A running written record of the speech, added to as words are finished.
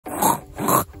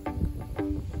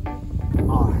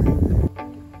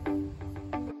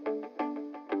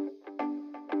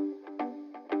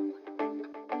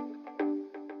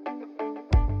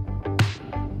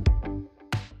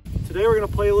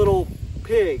gonna play a little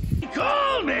pig.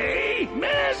 Call me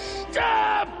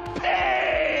Mr.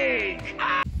 Pig!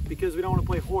 Because we don't want to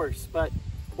play horse, but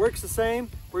works the same.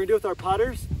 We're gonna do it with our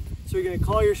putters. So you're gonna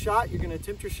call your shot, you're gonna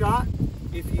attempt your shot.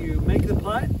 If you make the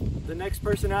putt, the next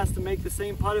person has to make the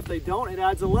same putt. If they don't, it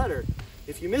adds a letter.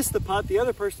 If you miss the putt, the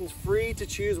other person's free to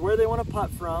choose where they want to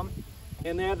putt from,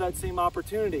 and they have that same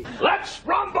opportunity. Let's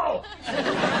rumble!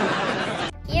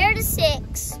 Here to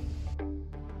 6.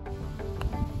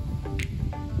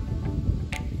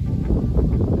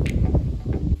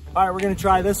 All right, we're gonna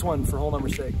try this one for hole number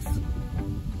 6.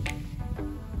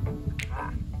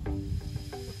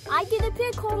 I get to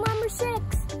pick hole number 6.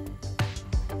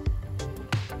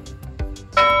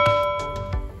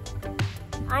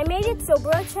 I made it, so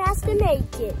Brooks has to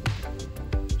make it.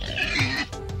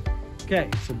 Okay,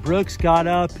 so Brooks got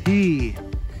a P.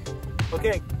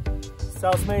 Okay,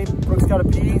 Sal's made, Brooks got a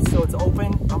P, so it's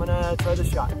open. I'm gonna try the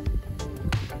shot.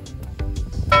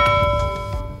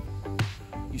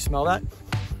 You smell that?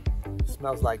 It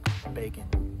smells like bacon.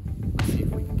 Let's see if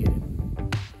we can get it.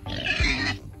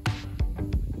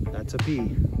 That's a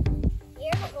P.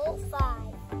 Here to hole 5.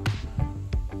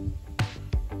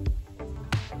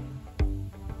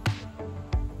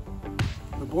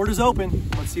 The board is open.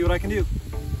 Let's see what I can do.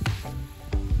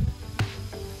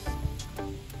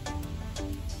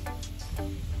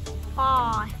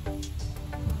 Aw.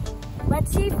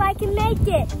 Let's see if I can make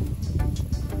it.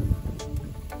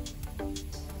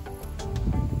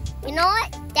 You know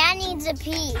what? That needs a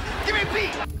P. Give me a P!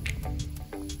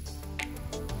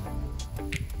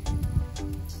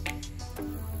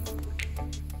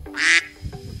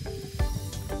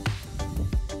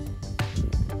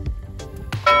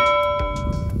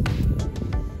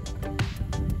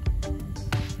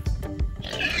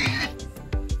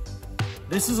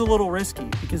 This is a little risky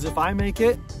because if I make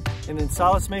it and then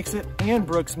Silas makes it and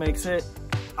Brooks makes it,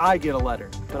 I get a letter.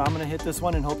 But I'm gonna hit this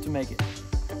one and hope to make it.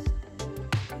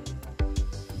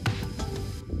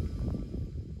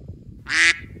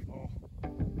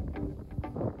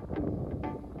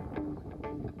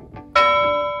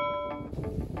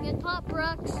 Good putt,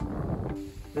 Brooks.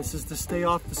 This is to stay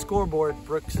off the scoreboard.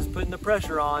 Brooks is putting the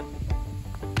pressure on.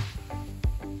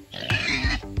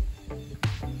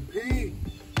 P.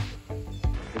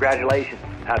 Congratulations.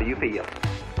 How do you feel?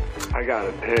 I got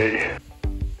a P.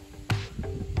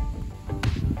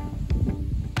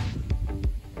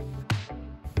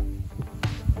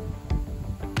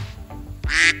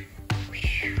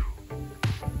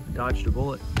 Dodged a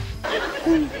bullet.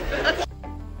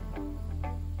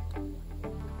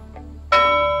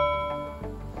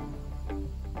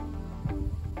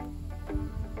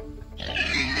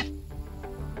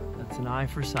 That's an I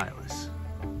for Silas.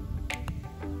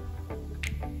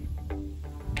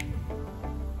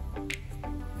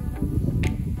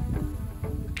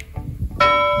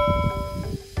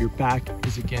 Your back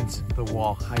is against the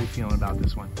wall. How are you feeling about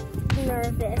this one?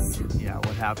 Nervous. Yeah,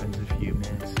 what happens if you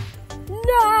miss? No!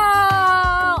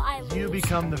 I lose. You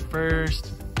become the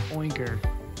first oinker.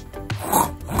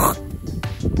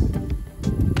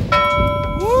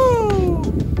 Woo!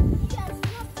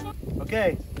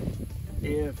 Okay,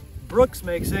 if Brooks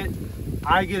makes it,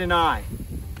 I get an I.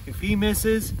 If he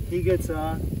misses, he gets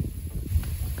a...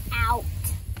 Out.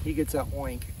 He gets a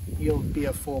oink. He'll be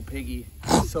a full piggy.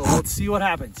 So let's see what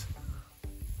happens.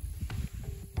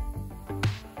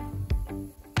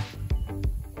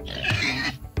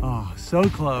 Oh, so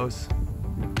close.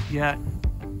 Yet,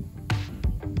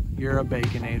 you're a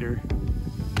baconator.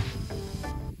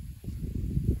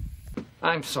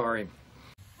 I'm sorry.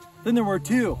 Then there were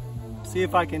 2. See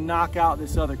if I can knock out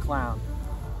this other clown.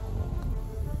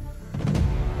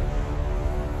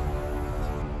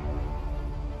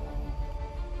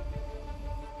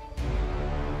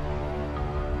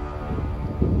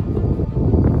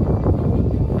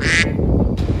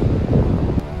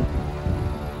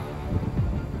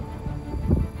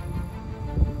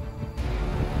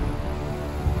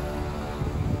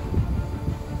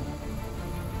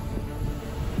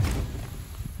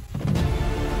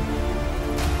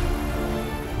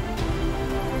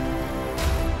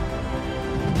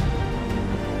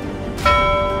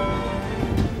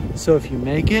 So if you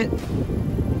make it,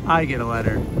 I get a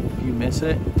letter. If you miss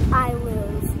it, I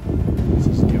lose. this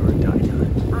is do or die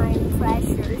time. I'm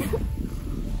pressured.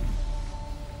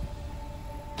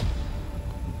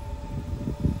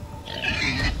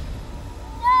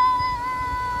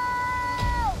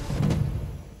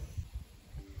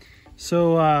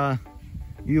 So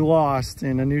you lost,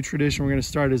 and a new tradition we're gonna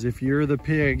start is if you're the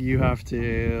pig, you have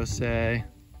to say,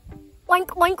 Oink,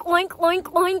 oink, oink, oink,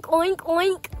 oink, oink,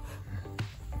 oink.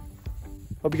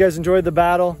 hope you guys enjoyed the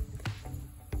battle.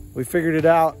 We figured it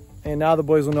out. and now the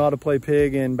boys will know how to play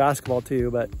pig and basketball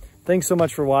too. But thanks so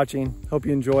much for watching. Hope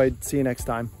you enjoyed. See you next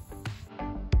time.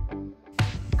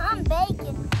 I'm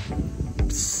baking.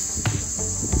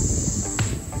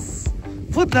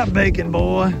 Flip that bacon,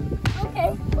 boy.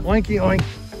 Okay. Oinky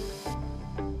oink.